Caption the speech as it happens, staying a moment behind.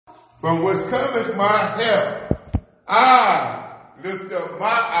from which cometh my help. I lift up my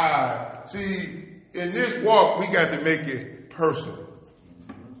eye. See, in this walk, we got to make it personal.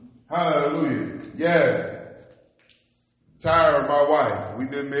 Hallelujah. Yeah. Tired of my wife.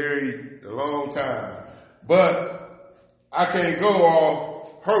 We've been married a long time. But I can't go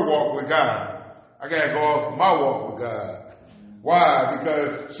off her walk with God. I got to go off my walk with God. Why?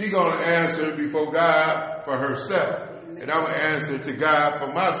 Because she's going to answer before God for herself. And I'm going to answer to God for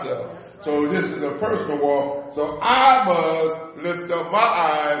myself. So this is a personal walk. So I must lift up my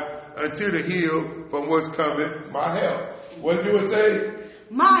eyes unto the hill from whence cometh my help. What did you say?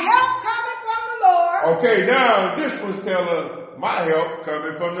 My help cometh from the Lord. Okay, now this one's telling us my help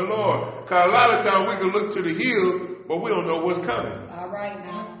coming from the Lord. Because a lot of times we can look to the hill, but we don't know what's coming. All right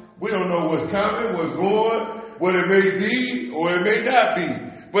now. We don't know what's coming, what's going, what it may be, or it may not be.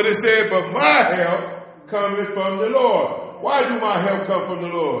 But it said, but my help coming from the Lord. Why do my help come from the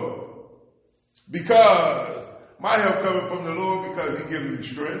Lord? Because my help coming from the Lord because He's giving me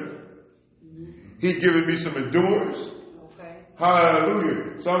strength. He's giving me some endurance.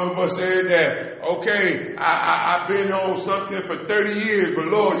 Hallelujah. Some of us said that, okay, I've been on something for 30 years, but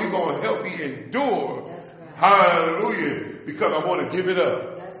Lord, you're going to help me endure. That's right. Hallelujah. Because I want to give it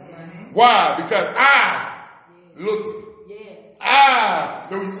up. That's right. Why? Because I look. Yeah. I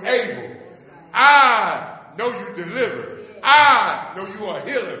know you're able. That's right. I know you deliver. Yeah. I know you are a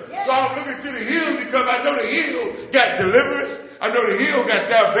healer. Yeah. So I'm looking to the hill because I know the hill got deliverance. I know the hill got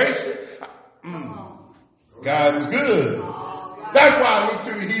salvation. God is good. That's why I look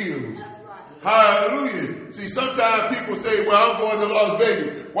to the hills. Right. Hallelujah. See, sometimes people say, well, I'm going to Las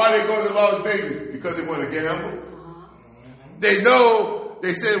Vegas. Why they go to Las Vegas? Because they want to gamble. They know,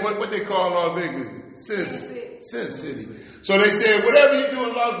 they say what they call Las Vegas? Sin City. So they say, whatever you do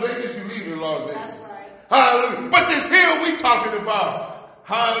in Las Vegas, you leave in Las Vegas. That's right. Hallelujah. But this hill we talking about,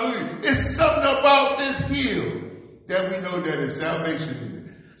 hallelujah, it's something about this hill that we know that is salvation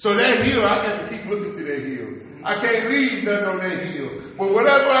in. So that hill, I got to keep looking to that hill. I can't leave nothing on that hill. But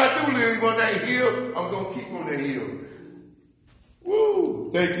whatever I do leave on that hill, I'm going to keep on that hill. Woo!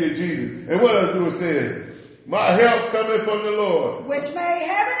 Thank you, Jesus. And what else do it say? My help coming from the Lord. Which made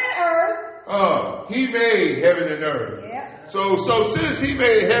heaven and earth. He made heaven and earth. Yep. So since He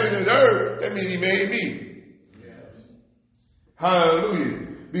made heaven and earth, that means He made me. Yes. Hallelujah.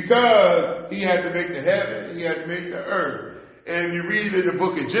 Because He had to make the heaven, He had to make the earth. And you read in the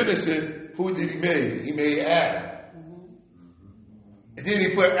book of Genesis, who did He make? He made Adam. And then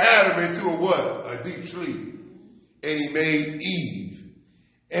He put Adam into a what? A deep sleep. And He made Eve.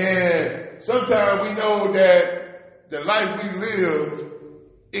 And sometimes we know that the life we live,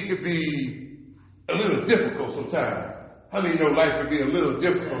 it could be a little difficult sometimes. How many know life could be a little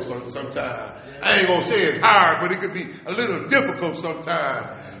difficult sometimes? I ain't gonna say it's hard, but it could be a little difficult sometimes.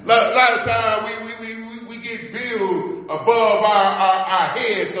 A lot of times we get billed above our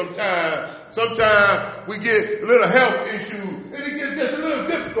head sometimes. Sometimes we get a little health issue, and it gets just a little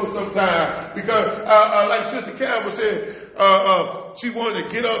difficult sometimes. Because like Sister Campbell said, she wanted to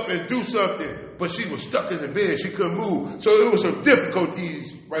get up and do something, but she was stuck in the bed. She couldn't move. So it was some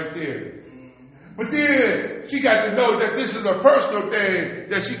difficulties right there. But then she got to know that this is a personal thing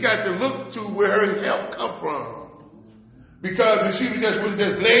that she got to look to where her help come from. Because if she was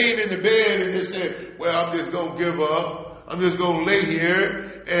just laying in the bed and just said, well, I'm just going to give up. I'm just going to lay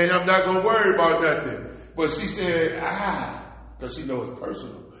here and I'm not going to worry about nothing. But she said, because she knows it's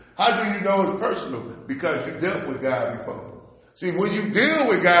personal. How do you know it's personal? Because you dealt with God before. See, when you deal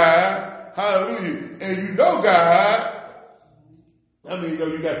with God, hallelujah, and you know God, I mean,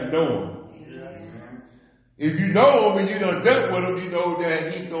 you got to know Him. If you know Him and you done dealt with Him, you know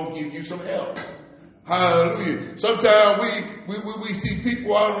that He's going to give you some help. Hallelujah. Sometimes we see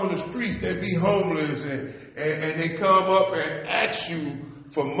people out on the streets that be homeless and they come up and ask you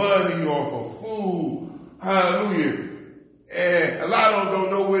for money or for food. Hallelujah. And a lot of them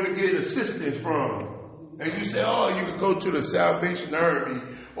don't know where to get assistance from. And you say, oh, you can go to the Salvation Army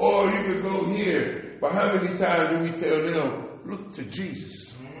or you can go here. But how many times do we tell them, look to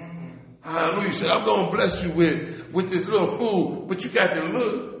Jesus? Hallelujah. You say, I'm going to bless you with this little food, but you got to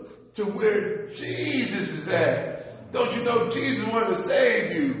look to where Jesus is at. Don't you know Jesus wanted to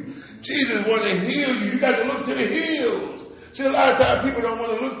save you? Jesus wanted to heal you. You got to look to the hills. See, a lot of times people don't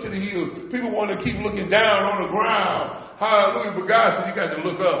want to look to the hills. People want to keep looking down on the ground. Hallelujah. But God said you got to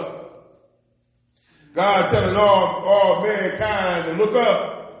look up. God telling all mankind to look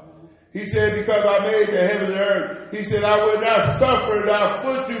up. He said, because I made the heaven and earth, He said, I will not suffer thy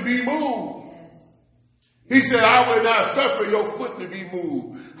foot to be moved. He said, I will not suffer your foot to be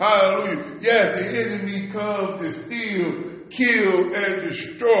moved. Hallelujah. Yes, the enemy comes to steal, kill, and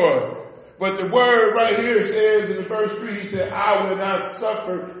destroy. But the word right here says in the verse 3, he said, I will not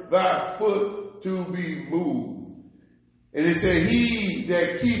suffer thy foot to be moved. And it said, he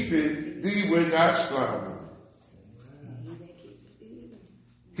that keepeth thee will not slumber.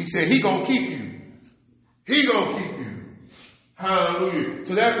 He said, he gonna keep you. He gonna keep you. Hallelujah.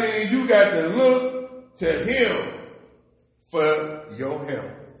 So that means you got to look to him for your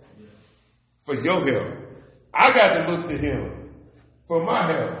help. For your help. I got to look to him for my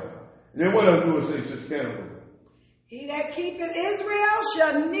help. Then what else do it say, Sister Campbell? He that keepeth Israel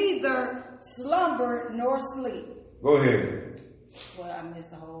shall neither slumber nor sleep. Go ahead. Well, I missed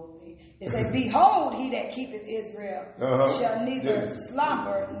the whole thing. It said, behold, he that keepeth Israel shall neither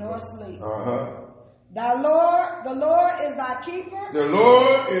slumber nor sleep. The Lord is thy keeper. The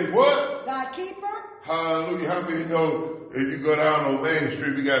Lord is what? Thy keeper. Hallelujah. How many know if you go down on Main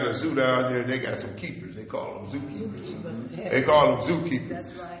Street, we got a zoo down there and they got some keepers. They call them zookeepers. They call them zookeepers.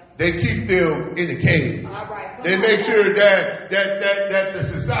 That's right. They keep them in the cage. All right. They make sure that the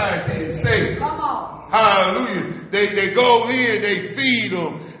society is safe. Come on. Hallelujah. They go in, they feed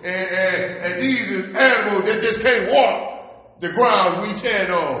them, and these animals that just can't walk the ground we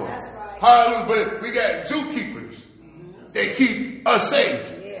stand on. That's right. Hallelujah. But we got zookeepers. Mm-hmm. They keep us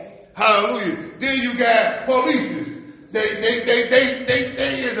safe. Yeah. Hallelujah. Then you got police. They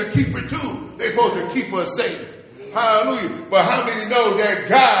is a keeper too. They supposed to keep us safe. Yeah. Hallelujah. But how many know that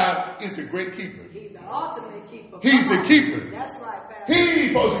God is a great keeper? He's the ultimate keeper. He's the keeper. That's right, Pastor. He's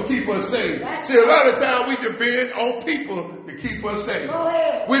supposed to keep us safe. That's See, a lot of times we depend on people to keep us safe. Go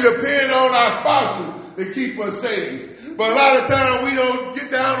ahead. We depend on our spouses to keep us safe. But a lot of times we don't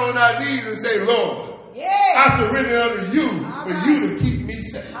get down on our knees and say, Lord, I surrender unto you for you to keep me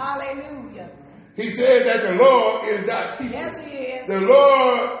safe. Hallelujah. He said that the Lord is thy keeper. Yes, he is. The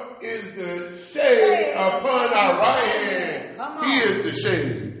Lord is the shade upon our right hand. He is the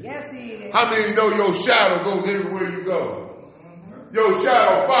shade. Yes, he is. How many know your shadow goes everywhere you go? Your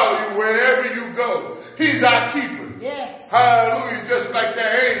shadow follow you wherever you go. He's our keeper. Yes. Hallelujah. Just like the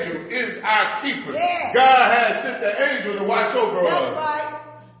angel is our keeper. Yes. God has sent the angel to watch over us. That's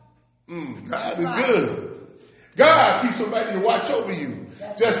right. God is good. God keeps somebody to watch over you.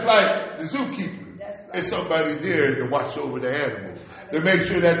 That's just like the zookeeper. That's right. There's somebody there to watch over the animal. To make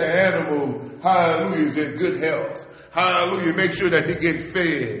sure that the animal, hallelujah, is in good health. Hallelujah. Make sure that they get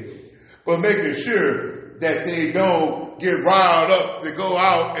fed. But making sure that they don't get riled up to go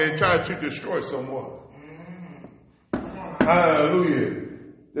out and try to destroy someone. Hallelujah.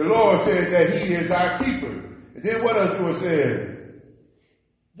 The Lord said that he is our keeper. And then what else do it say?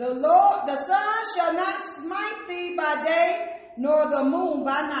 The sun shall not smite thee by day, nor the moon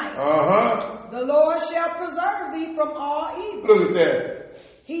by night. The Lord shall preserve thee from all evil. Look at that.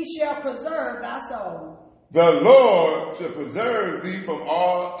 He shall preserve thy soul. The Lord shall preserve thee from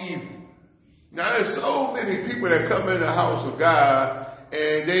all evil. Now there's so many people that come in the house of God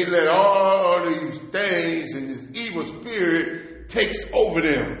and they let all these things and this evil spirit takes over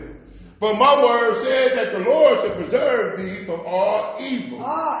them. But my word said that the Lord shall preserve thee from all evil.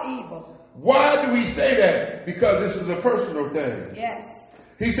 All evil. Why do we say that? Because this is a personal thing. Yes.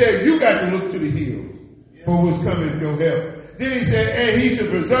 He said, you got to look to the hills for what's coming your help. Then he said, and he shall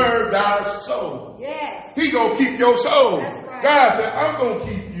preserve thy soul. Yes. He gonna keep your soul. That's right. God said, I'm gonna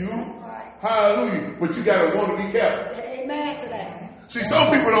keep you. That's right. Hallelujah. But you gotta want to be kept. Amen to that. See,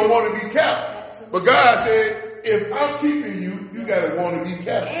 some people don't want to be kept. Absolutely. But God said, if I'm keeping you, you gotta want to be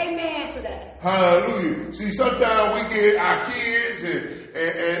kept. Amen to that. Hallelujah. See, sometimes we get our kids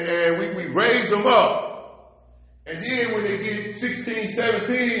and we raise them up. And then when they get 16,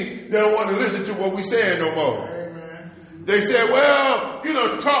 17, they don't want to listen to what we saying no more. Amen. They say, well, you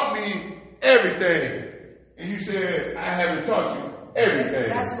done taught me everything. And you said, I haven't taught you everything.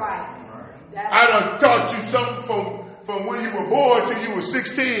 That's right. I done taught you something from when you were born till you were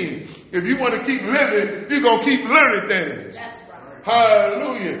 16. If you want to keep living, you're going to keep learning things. That's right.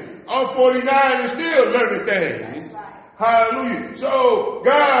 Hallelujah. I'm 49 and still learning things. That's right. Hallelujah. So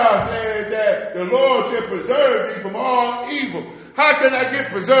God said that the Lord shall preserve thee from all evil. How can I get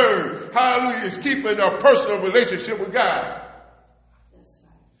preserved? Hallelujah. It's keeping a personal relationship with God.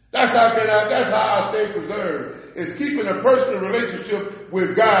 That's how I stay preserved. It's keeping a personal relationship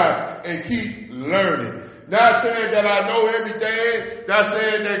with God and keep learning. Not saying that I know everything. Not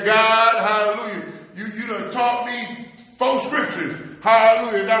saying that God, hallelujah, you done taught me 4 scriptures.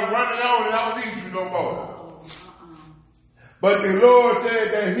 Hallelujah. And I'm running on and I don't need you no more. But the Lord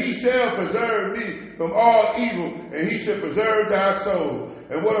said that he shall preserve thee from all evil and he shall preserve thy soul.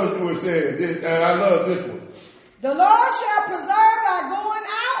 And what else do it say? I love this one. The Lord shall preserve thy going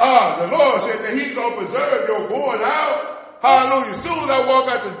out. The Lord said that he's going to preserve your going out Hallelujah. As soon as I walk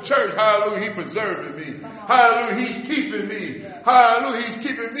out the church, hallelujah, He preserving me. Hallelujah, He's keeping me. Hallelujah, He's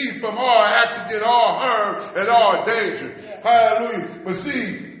keeping me from all accident, all harm, and all danger. Hallelujah. But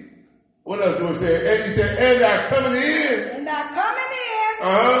see, what else do I say? And He said, and thou coming in. And thou coming in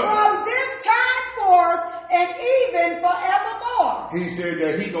from this time forth and even forevermore. He said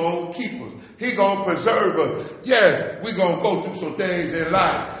that He gonna keep us. He gonna preserve us. Yes, we gonna go through some things in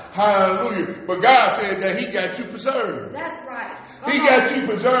life. Hallelujah. But God said that He got you preserved. That's right. He got you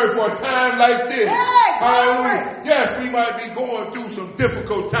preserved for a time like this. Hallelujah. Yes, we might be going through some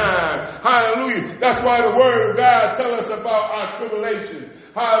difficult time. Hallelujah. That's why the Word of God tells us about our tribulation.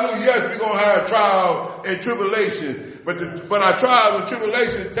 Hallelujah. Yes, we're going to have trials and tribulation. But our trials and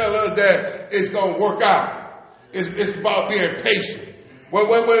tribulation tell us that it's going to work out. It's about being patient. Well,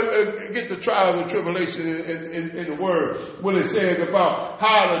 get the trials and tribulation in the Word. What it says about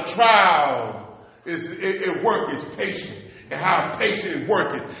how the trial it works is patient. And how patient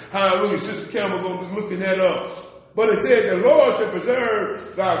working. Hallelujah. Sister Campbell going to be looking that up. But it says the Lord shall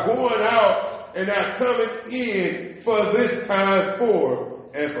preserve thy going out and thy coming in for this time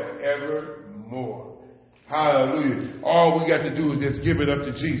forth and forevermore. Hallelujah. All we got to do is just give it up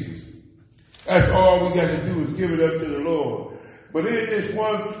to Jesus. That's all we got to do is give it up to the Lord. But in this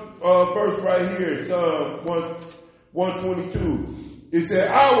one verse right here, Psalm 122, it said,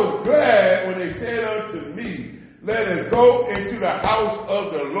 I was glad when they said unto me, let us go into the house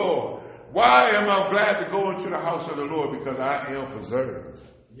of the Lord. Why am I glad to go into the house of the Lord? Because I am preserved.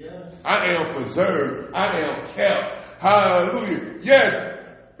 Yes. I am preserved. I am kept. Hallelujah. Yes.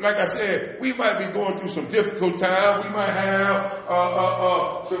 Like I said, we might be going through some difficult times. We might have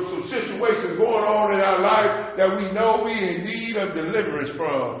some situations going on in our life that we know we in need of deliverance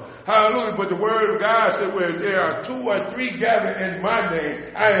from. Hallelujah. But the Word of God said, where there are 2 or 3 gathered in my name,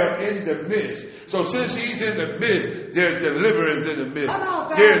 I am in the midst. So since He's in the midst, there's deliverance in the midst.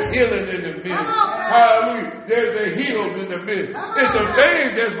 There's healing in the midst. Hallelujah. There's the healed in the midst. There's some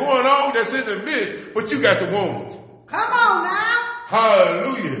things that's going on that's in the midst, but you got to want it. Come on now.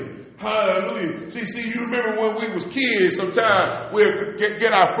 Hallelujah. Hallelujah. See, you remember when we was kids, sometimes we'll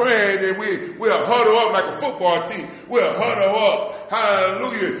get our friends and we'll huddle up like a football team. We'll huddle up.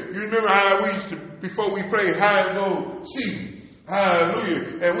 Hallelujah. You remember how we used to, before we pray, hide and go seek.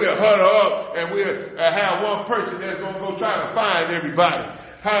 Hallelujah. And we'll huddle up and we'll have one person that's going to go try to find everybody.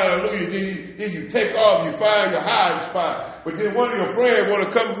 Hallelujah. Then you take off, you find your hiding spot. But then one of your friends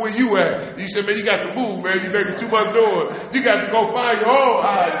want to come where you at. You say, man, you got to move, man. You're making too much noise. You got to go find your own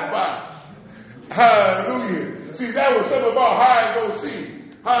hiding spot. Hallelujah. See, that was something about hide and go seek.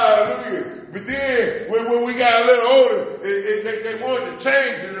 Hallelujah. But then, when we got a little older, they wanted to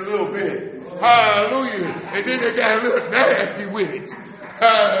change it a little bit. Hallelujah. And then they got a little nasty with it.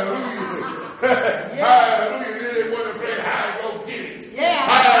 Hallelujah. Hallelujah. Then they want to play hide and go get it. Yeah.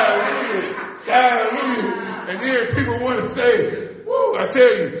 Hallelujah. Hallelujah. And then people want to say, woo, I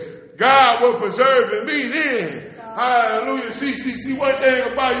tell you, God was preserving me then. Hallelujah. See, one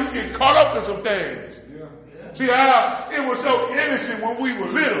thing about you get caught up in some things. Yeah. See how it was so innocent when we were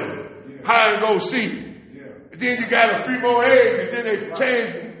little. Hide and go seek. Yeah. Then you got a few more eggs, and then they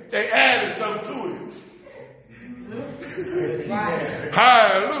changed it. They added something to it. Right.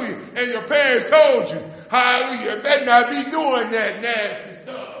 Hallelujah. And your parents told you, hallelujah, you better not be doing that nasty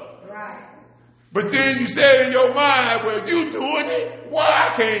stuff. Right. But then you said in your mind, well, you doing it, why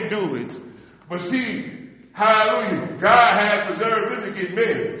I can't do it? But see, hallelujah, God has preserved them to get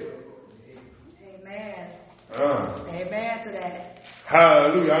married. Amen. Amen to that.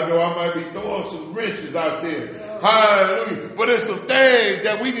 Hallelujah. I know I might be throwing some wrenches out there. Hallelujah. But there's some things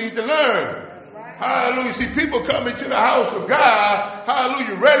that we need to learn. Right. Hallelujah. See, people come into the house of God,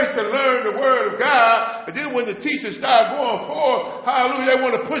 hallelujah, ready to learn the Word of God. But then when the teachers start going forward, hallelujah, they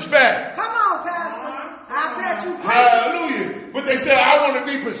want to push back. Come on, Pastor. I bet you preach. Hallelujah. But they say, I want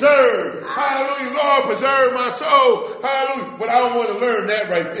to be preserved. Hallelujah. Lord, preserve my soul. Hallelujah. But I don't want to learn that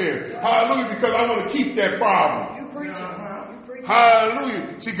right there. Hallelujah. Because I want to keep that problem. You preaching.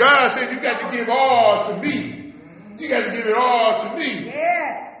 Hallelujah. See, God said you got to give all to me. You got to give it all to me.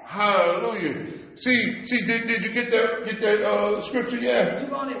 Yes. Hallelujah. See, did you get that scripture yet? Did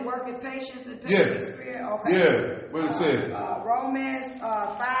you want it work with patience and patience spirit? Okay. Yeah. What it said? Romans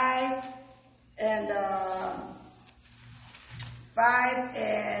 5 and 5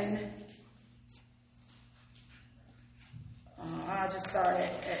 and I'll just start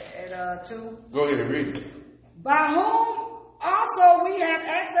at 2. Go ahead and read it. By whom also we have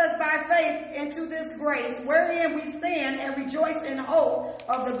access by faith into this grace, wherein we stand and rejoice in hope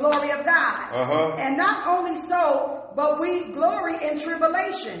of the glory of God. And not only so, but we glory in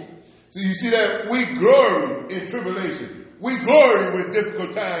tribulation. So you see that? We glory in tribulation. we glory when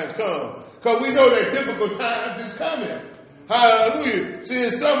difficult times come. Because we know that difficult times is coming. Hallelujah. See,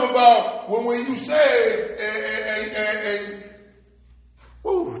 it's something about when you say,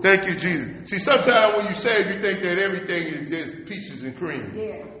 thank you, Jesus. See, sometimes when you say, you think that everything is just peaches and cream.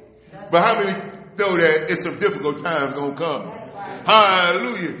 Yeah. But how many know that it's some difficult times going to come? Right.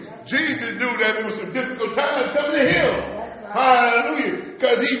 Hallelujah. Jesus knew that there was some difficult times coming to him. Right. Hallelujah.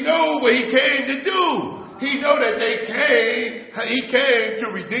 Because he knew what he came to do. He knew that he came to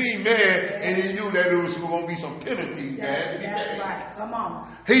redeem man, and he knew that there was going to be some penalties. That's right. Come on.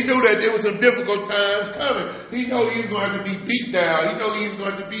 He knew that there was some difficult times coming. He knew he was going to be beat down. He knew he was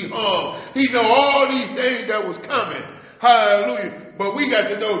going to be hung. He knew all these things that was coming. Hallelujah. But we got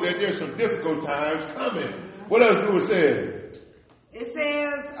to know that there's some difficult times coming. What else do it say? It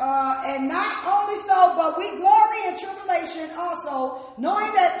says, and not only so, but we glory in tribulation also,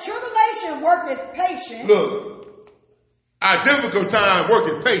 knowing that tribulation worketh patience. Look, our difficult time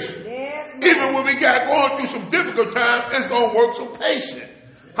working patient. Yes, even when we got going through some difficult times, it's going to work some patience.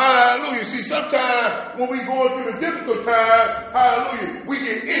 Hallelujah. See, sometimes when we going through the difficult times, hallelujah, we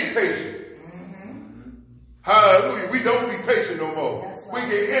get impatient. Hallelujah. We don't be patient no more. Right. We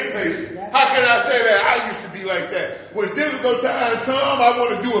get impatient. How can I say that? I used to be like that. When difficult times come, I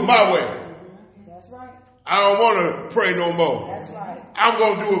want to do it my way. That's right. I don't want to pray no more. That's right. I'm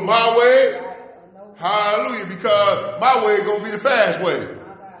going to do it my way. Right. Hallelujah. Because my way is going to be the fast way.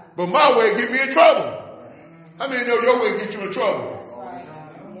 Right. But my way get me in trouble. How many know your way get you in trouble? That's right.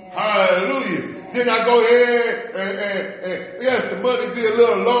 Yeah. Hallelujah. Then I go ahead and yes, the money be a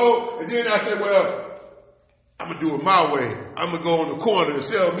little low. And then I say, well, I'm going to do it my way. I'm going to go on the corner and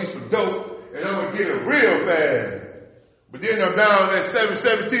sell me some dope, and I'm going to get it real fast. But then I'm down at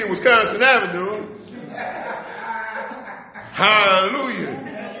 717 Wisconsin Avenue. Hallelujah.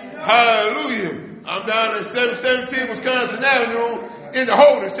 Hallelujah. I'm down at 717 Wisconsin Avenue in the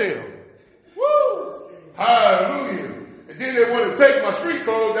holding cell. Woo! Hallelujah. And then they want to take my street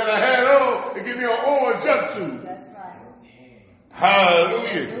clothes that I had on and give me an orange jumpsuit. That's right.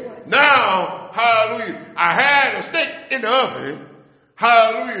 Hallelujah. Now, hallelujah, I had a steak in the oven.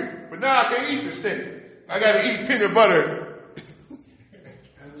 Hallelujah. But now I can't eat the steak. I got to eat peanut butter.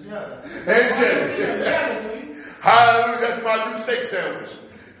 And jelly. Hallelujah. That's my new steak sandwich.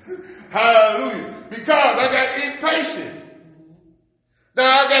 Hallelujah. Because I got impatient. Now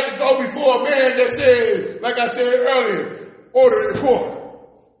I got to go before a man that said, like I said earlier, order in the court.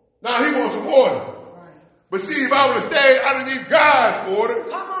 Now he wants some order. But see, if I would have stayed underneath God's order,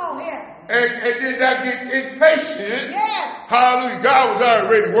 come on here, and then I get impatient, yes, hallelujah, God was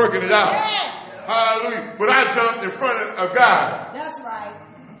already working it out. Yes. Hallelujah. But I jumped in front of God. That's right.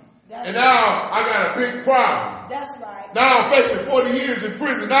 And now I got a big problem. That's right. Now I'm facing 40 years in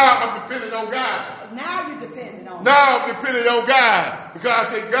prison. Now I'm depending on God. Now you're depending on God. Now I'm depending on God. Because I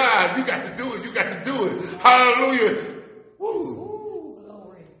said, God, you got to do it. You got to do it. Hallelujah. Woo.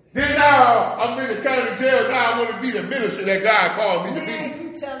 Then now I'm in the county jail. Now I want to be the minister that God called me to be. Yeah,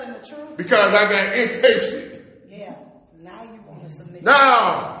 you telling the truth. Because I got impatient. Yeah. Now you want to submit.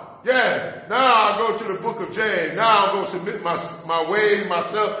 Now I go to the book of James. Now I'm going to submit my way,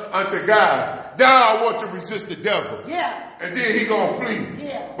 myself unto God. Now I want to resist the devil. Yeah. And then he going to flee.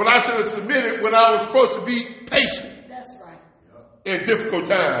 Yeah. But I should have submitted when I was supposed to be patient. That's right. In difficult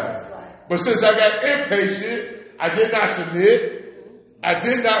times. That's right. But since I got impatient, I did not submit. I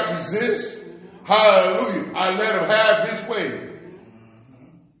did not resist. Hallelujah. I let him have his way.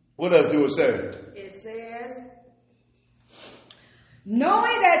 What else do it say? It says,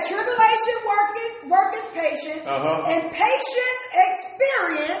 knowing that tribulation worketh patience, and patience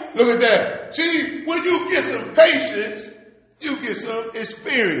experience. Look at that. See, when you get some patience, you get some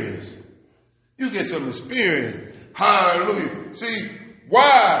experience. You get some experience. Hallelujah. See,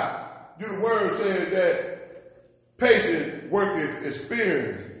 why do the word say that? Patience worketh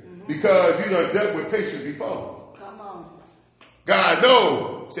experience, because you done dealt with patience before. Come on. God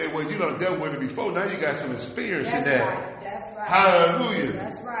knows. Say, well, you done dealt with it before. Now you got some experience in that. Right. That's right. Hallelujah.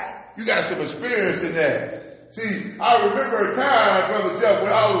 That's right. You got some experience in that. See, I remember a time, Brother Jeff,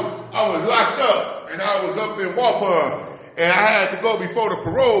 when I was locked up and I was up in Waupun and I had to go before the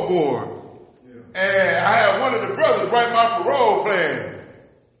parole board. Yeah. And I had one of the brothers write my parole plan.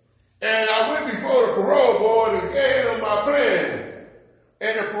 And I went before the parole board and gave them my plan.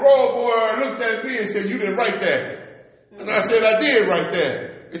 And the parole board looked at me and said, you didn't write that. And I said, I did write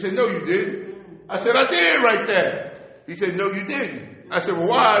that. He said, no, you didn't. I said, I did write that. He said, no, you didn't. I said, well,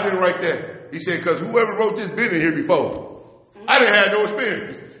 why I didn't write that? He said, because whoever wrote this been in here before. I didn't have no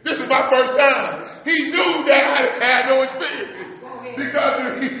experience. This is my first time. He knew that I had no experience.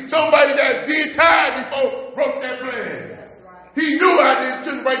 Because somebody that did time before wrote that plan. He knew I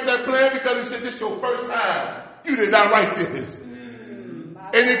couldn't write that plan because he said, this is your first time. You did not write this.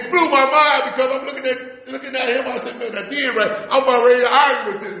 And it blew my mind because I'm looking at him. I said, man, I did right. I'm about ready to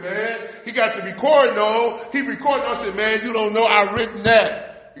argue with this man. He got the recording on. He recorded. I said, man, you don't know I've written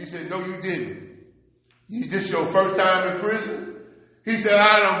that. He said, no, you didn't. This your first time in prison? He said,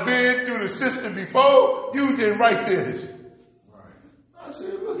 I done been through the system before. You didn't write this. I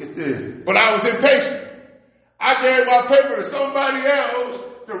said, look at this. But I was impatient. I gave my paper to somebody else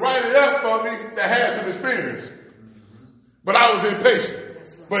to write it up for me that had some experience. But I was impatient.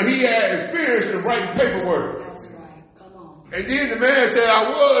 But he had experience in writing paperwork. That's right. Come on. And then the man said, I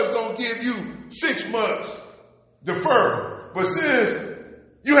was going to give you 6 months deferral. But since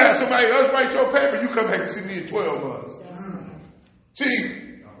you have somebody else write your paper, you come back and see me in 12 months. That's right.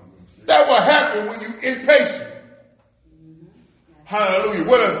 See, that's what happened when you're impatient. Hallelujah.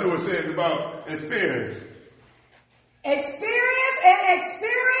 What else do it say about experience? Experience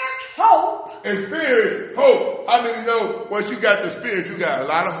hope. Experience hope. How many know once you got the experience, you got a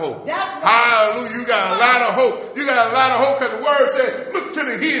lot of hope? That's right. Hallelujah. You got a lot of hope. You got a lot of hope because the word says, look to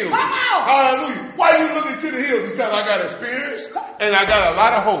the hills. Come on. Hallelujah. Why are you looking to the hills? Because I got experience and I got a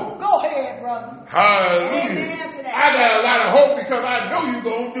lot of hope. Go ahead, brother. Hallelujah. Amen to that. I got a lot of hope because I know you're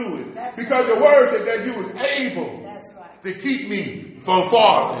going to do it. That's because right. the word said that you was able to keep me from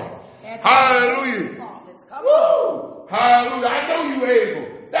falling. Hallelujah. Woo! Hallelujah. I know you able.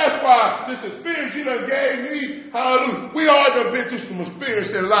 That's why this experience you done gave me, hallelujah. We all done been through some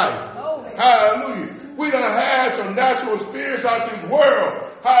experience in life. Hallelujah. We done had some natural experience out this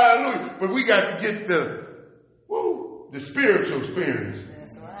world. Hallelujah. But we got to get the spiritual experience.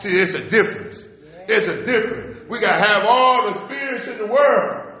 Right. See, it's a difference. Yeah. It's a difference. We got to have all the experience in the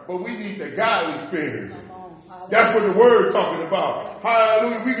world, but we need the godly experience. That's what the word is talking about.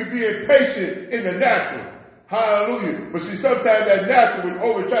 Hallelujah. We can be impatient in the natural. Hallelujah. But see, sometimes that natural will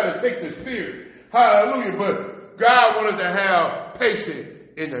over try to take the spirit. Hallelujah. But God wanted to have patience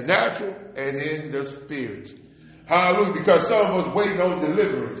in the natural and in the spirit. Hallelujah. Because some of us waiting on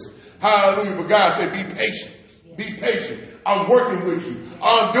deliverance. Hallelujah. But God said, be patient. Be patient. I'm working with you.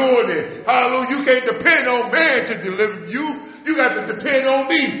 I'm doing it. Hallelujah. You can't depend on man to deliver you. You got to depend on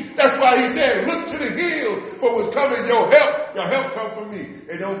me. That's why he said, look to the hill for what's coming your help. Your help comes from me.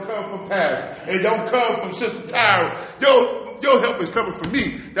 It don't come from Pastor. It don't come from Sister Tyra. Your help is coming from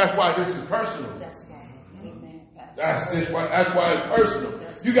me. That's why this is personal. That's right. Amen. That's why it's personal.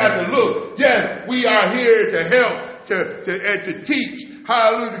 You got to look. Yes, we are here to help and to teach.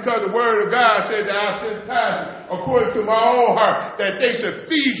 Hallelujah. Because the word of God said that I sent pastors according to my own heart, that they should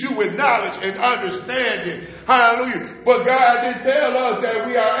feed you with knowledge and understanding. Hallelujah. But God didn't tell us that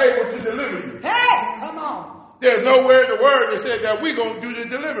we are able to deliver you. Hey, come on. There's nowhere in the word that said that we're going to do the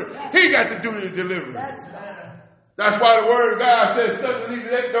deliverance. He got to do the deliverance. That's right. That's why the word of God says, suddenly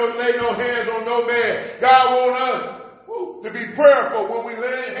don't lay no hands on no man. God wants us to be prayerful when we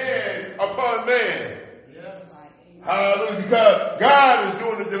lay hands upon man. Hallelujah. Because God is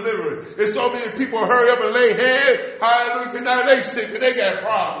doing the deliverance. There's so many people hurry up and lay hands. Hallelujah. Because now they sick and they got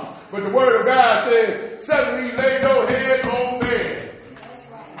problems. But the word of God says, suddenly lay no hands on man.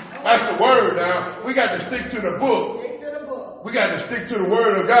 That's the word now. We got to stick to the book. Stick to the book. We got to stick to the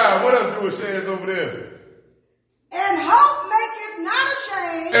word of God. What else do it say over there? And hope maketh not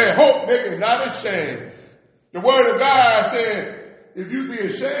ashamed. And hope maketh not ashamed. The word of God said, if you be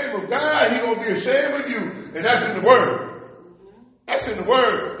ashamed of God, He gonna be ashamed of you. And that's in the word. That's in the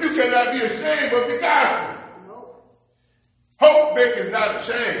word. You cannot be ashamed of the gospel. Hope maketh not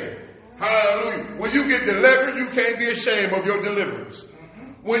ashamed. Hallelujah. When you get delivered, you can't be ashamed of your deliverance.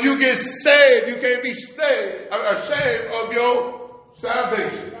 When you get saved, you can't be ashamed of your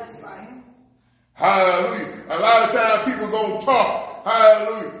salvation. That's right. Hallelujah. A lot of times people gonna talk.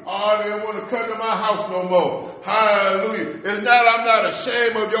 Hallelujah. Oh, they don't want to come to my house no more. Hallelujah. It's not, I'm not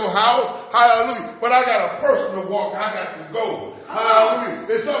ashamed of your house. Hallelujah. But I got a personal walk I got to go. Hallelujah.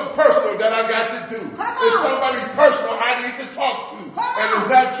 There's something personal that I got to do. There's somebody personal I need to talk to. And it's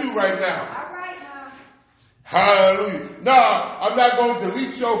not you right now. All right now. Hallelujah. No, I'm not going to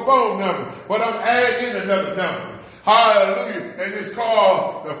delete your phone number, but I'm adding in another number. Hallelujah. And it's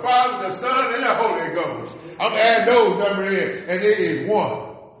called the Father, the Son, and the Holy Ghost. I'm adding those numbers in, and it is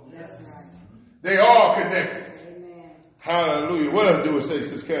one. That's right. They all connected. Amen. Hallelujah. What else do it say,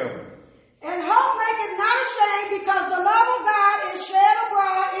 Sister Calvin? And hope maketh not ashamed, because the love of God is shed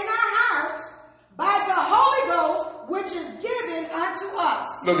abroad in our hearts by the Holy Ghost, which is given unto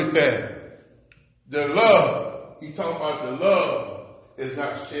us. Look at that. The love, he's talking about the love is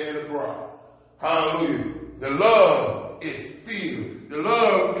not shed abroad. Hallelujah. The love is filled. The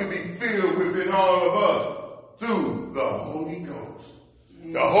love can be filled within all of us through the Holy Ghost.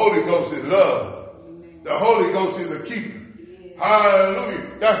 The Holy Ghost is love. The Holy Ghost is a keeper.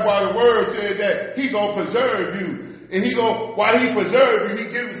 Hallelujah. That's why the word said that he gonna preserve you. And while he preserve you,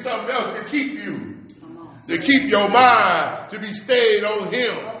 he gives you something else to keep you. To keep your mind to be stayed on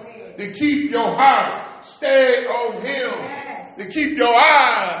him. To keep your heart stayed on him. To keep your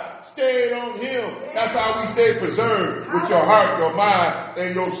eyes stayed on him. That's how we stay preserved with your heart, your mind,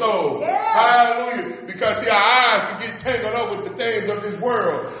 and your soul. Hallelujah. Because see, our eyes can get tangled up with the things of this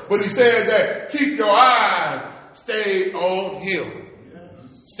world. But he says that keep your eyes stayed on him.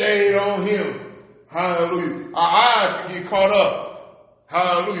 Stayed on him. Hallelujah. Our eyes can get caught up.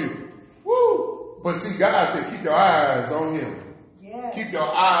 Hallelujah. Woo. But see, God said keep your eyes on him. Keep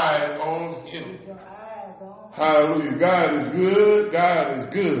your eyes on him. Hallelujah. God is good. God is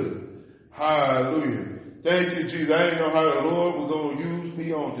good. Hallelujah. Thank you, Jesus. I didn't know how the Lord was going to use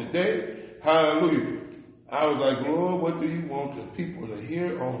me on today. Hallelujah. I was like, Lord, what do you want the people to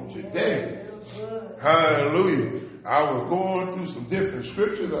hear on today? Hallelujah. I was going through some different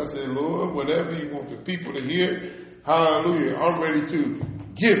scriptures. I said, Lord, whatever you want the people to hear, hallelujah, I'm ready to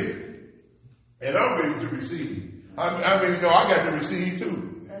give it. And I'm ready to receive. I mean, I got to receive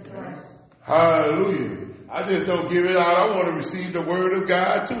too. That's right. Hallelujah. I just don't give it out. I want to receive the word of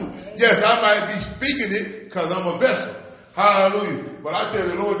God too. Yes, I might be speaking it because I'm a vessel. Hallelujah. But I tell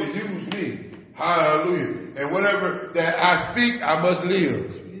the Lord to use me. Hallelujah. And whatever that I speak, I must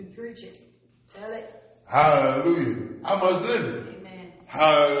live. You preach it. Tell it. Hallelujah. I must live it. Amen.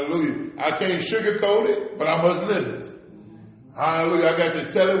 Hallelujah. I can't sugarcoat it, but I must live it. Hallelujah. I got to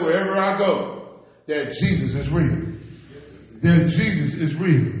tell it wherever I go that Jesus is real. That Jesus is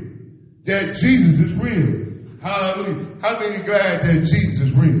real. That Jesus is real. Hallelujah. How many glad that Jesus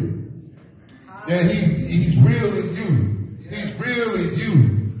is real? That he's real in you. He's real in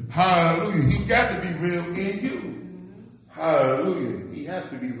you. Hallelujah. He got to be real in you. Hallelujah. He has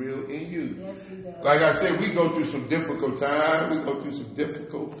to be real in you. Yes, he does. Like I said, we go through some difficult times. We go through some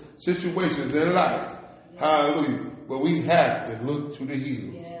difficult situations in life. Hallelujah. But we have to look to the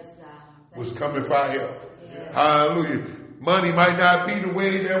hills. Yes, God. What's coming for our help. Yes. Hallelujah. Money might not be the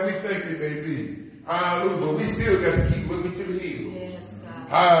way that we think it may be. Hallelujah. But we still got to keep looking to the hills. Yes, God.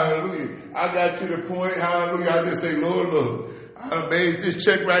 Hallelujah. I got to the point, hallelujah, I just say, Lord, look, I made this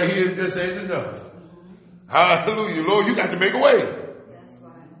check right here. It just ain't enough. Mm-hmm. Hallelujah. Lord, you got to make a way. That's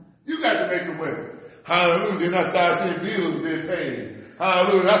right. You got to make a way. Hallelujah. Then I started seeing bills being paid.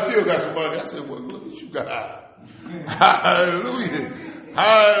 Hallelujah. I still got some money. I said, well, look what you got. Hallelujah.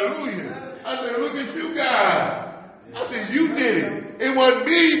 Hallelujah. I said, look at you, God. I said, you did it. It wasn't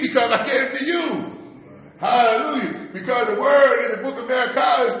me because I gave to you. Hallelujah. Because the word in the book of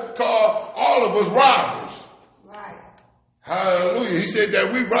Malachi is called all of us robbers. Right. Hallelujah. He said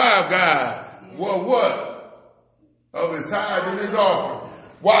that we rob God. Well, what? Of his tithes and his offering.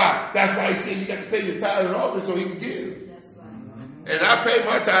 Why? That's why he said you got to pay your tithes and offering so he can give. That's right. And I pay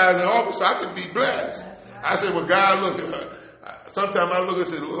my tithes and offering so I can be blessed. Right. I said, well, God, look, sometimes I look and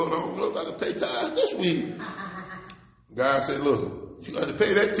say, Lord, I don't look like I pay tithes this week. God said, look, you got to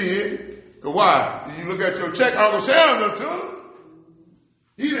pay that 10. Because why? Did you look at your check? Uncle Sam took.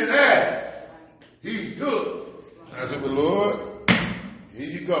 He didn't ask. He took. I said, well, Lord, here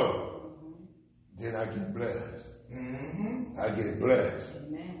you go. Then I get blessed. Mm-hmm. I get blessed.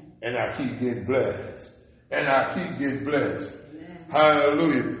 Amen. And I keep getting blessed. And I keep getting blessed. Amen.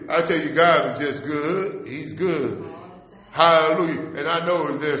 Hallelujah. I tell you, God is just good. He's good. Hallelujah. And I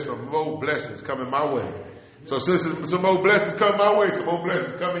know there's some more blessings coming my way. So since some more blessings come my way, some more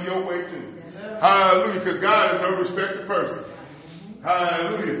blessings coming your way too. Hallelujah. Because God is no respected person.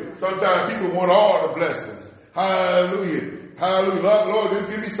 Hallelujah. Sometimes people want all the blessings. Hallelujah. Hallelujah. Lord, just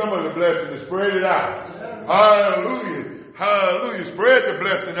give me some of the blessings and spread it out. Hallelujah. Hallelujah. Spread the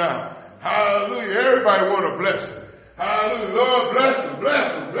blessing out. Hallelujah. Everybody want a blessing. Hallelujah. Lord, bless them,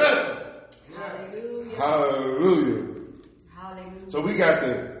 bless them, bless them. Hallelujah. Hallelujah. Hallelujah. So we got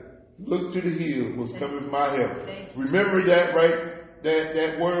to look to the hill was coming from my help. Remember that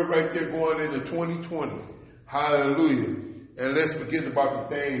that word right there going into 2020. Hallelujah. And let's forget about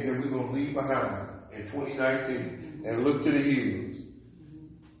the things that we're going to leave behind in 2019 and look to the hills.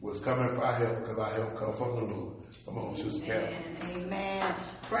 Was coming for our help because our help comes from the Lord. Come on, Sister Carol. Amen.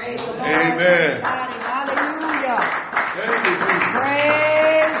 Praise the Lord. Amen. Hallelujah. Thank you, Jesus.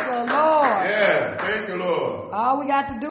 Praise the Lord. Yeah, thank you, Lord. All we got to do